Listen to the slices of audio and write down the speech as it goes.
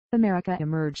America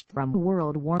emerged from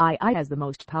World War II as the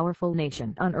most powerful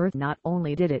nation on Earth. Not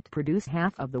only did it produce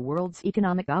half of the world's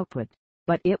economic output,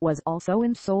 but it was also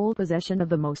in sole possession of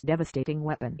the most devastating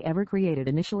weapon ever created.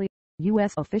 Initially,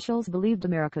 U.S. officials believed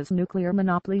America's nuclear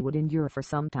monopoly would endure for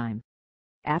some time.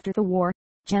 After the war,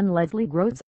 Chen Leslie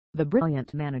Groves, the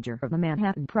brilliant manager of the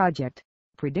Manhattan Project,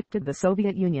 predicted the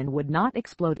Soviet Union would not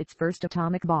explode its first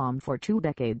atomic bomb for 2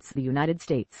 decades. The United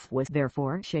States was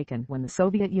therefore shaken when the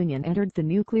Soviet Union entered the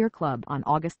nuclear club on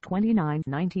August 29,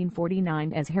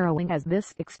 1949. As harrowing as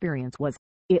this experience was,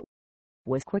 it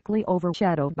was quickly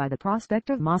overshadowed by the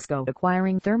prospect of Moscow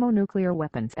acquiring thermonuclear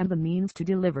weapons and the means to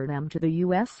deliver them to the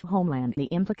U.S. homeland. The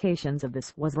implications of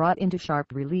this was brought into sharp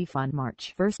relief on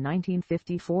March 1,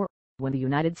 1954. When the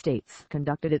United States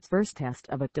conducted its first test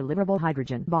of a deliverable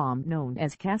hydrogen bomb known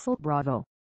as Castle Bravo.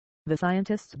 The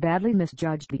scientists badly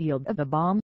misjudged the yield of the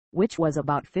bomb, which was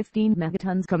about 15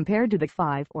 megatons compared to the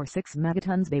 5 or 6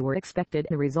 megatons they were expected.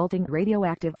 The resulting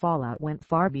radioactive fallout went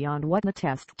far beyond what the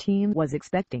test team was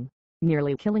expecting,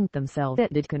 nearly killing themselves.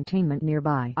 It did containment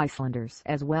nearby Icelanders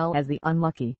as well as the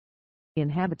unlucky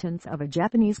inhabitants of a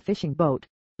Japanese fishing boat,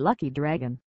 Lucky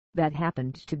Dragon, that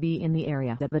happened to be in the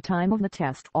area at the time of the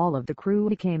test. All of the crew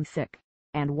became sick,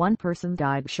 and one person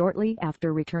died shortly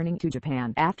after returning to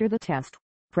Japan. After the test,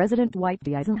 President Dwight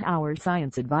D. Eisenhower's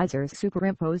science advisors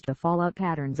superimposed the fallout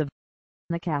patterns of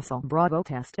the Castle Bravo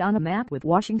test on a map with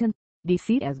Washington,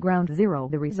 D.C. as ground zero.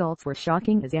 The results were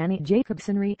shocking, as Annie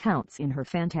Jacobsen recounts in her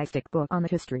fantastic book on the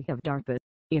history of DARPA.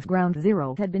 If ground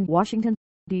zero had been Washington,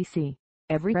 D.C.,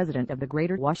 every resident of the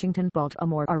greater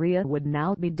Washington-Baltimore area would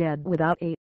now be dead without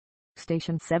a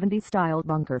Station 70-style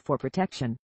bunker for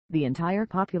protection. The entire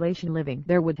population living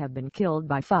there would have been killed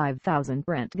by 5,000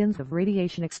 rentgens of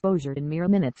radiation exposure in mere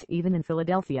minutes. Even in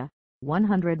Philadelphia,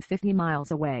 150 miles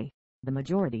away, the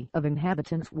majority of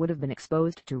inhabitants would have been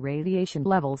exposed to radiation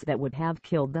levels that would have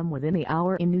killed them within the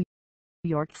hour. In New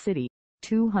York City,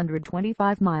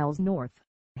 225 miles north,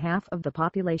 half of the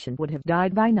population would have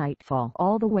died by nightfall.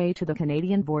 All the way to the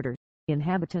Canadian border,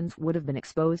 inhabitants would have been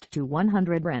exposed to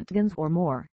 100 rentgens or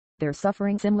more. Their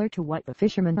suffering similar to what the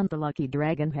fishermen on the Lucky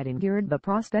Dragon had endured. The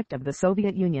prospect of the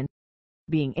Soviet Union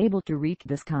being able to wreak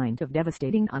this kind of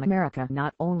devastating on America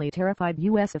not only terrified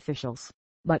U.S. officials,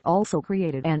 but also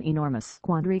created an enormous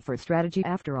quandary for strategy.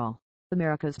 After all,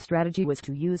 America's strategy was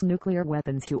to use nuclear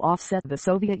weapons to offset the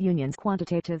Soviet Union's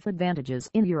quantitative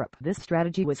advantages in Europe. This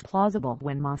strategy was plausible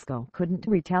when Moscow couldn't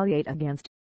retaliate against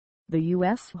the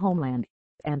U.S. homeland,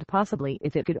 and possibly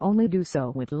if it could only do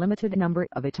so with limited number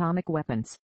of atomic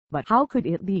weapons. But how could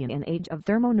it be in an age of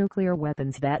thermonuclear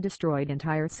weapons that destroyed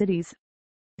entire cities?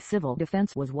 Civil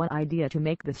defense was one idea to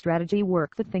make the strategy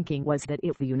work. The thinking was that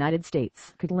if the United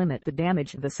States could limit the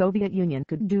damage the Soviet Union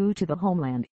could do to the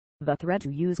homeland, the threat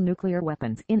to use nuclear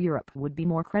weapons in Europe would be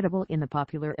more credible in the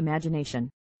popular imagination.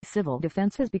 Civil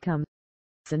defense has become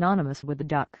synonymous with the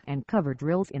duck and cover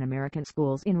drills in American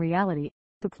schools. In reality,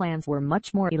 the plans were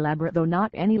much more elaborate, though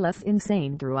not any less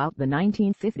insane. Throughout the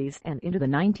 1950s and into the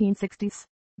 1960s,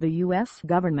 the U.S.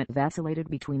 government vacillated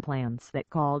between plans that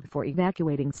called for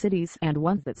evacuating cities and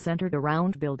ones that centered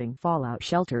around building fallout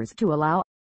shelters to allow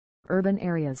urban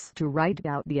areas to ride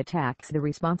out the attacks. The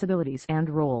responsibilities and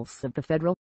roles of the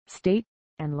federal, state,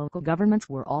 and local governments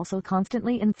were also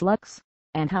constantly in flux,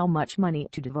 and how much money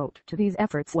to devote to these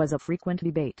efforts was a frequent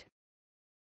debate.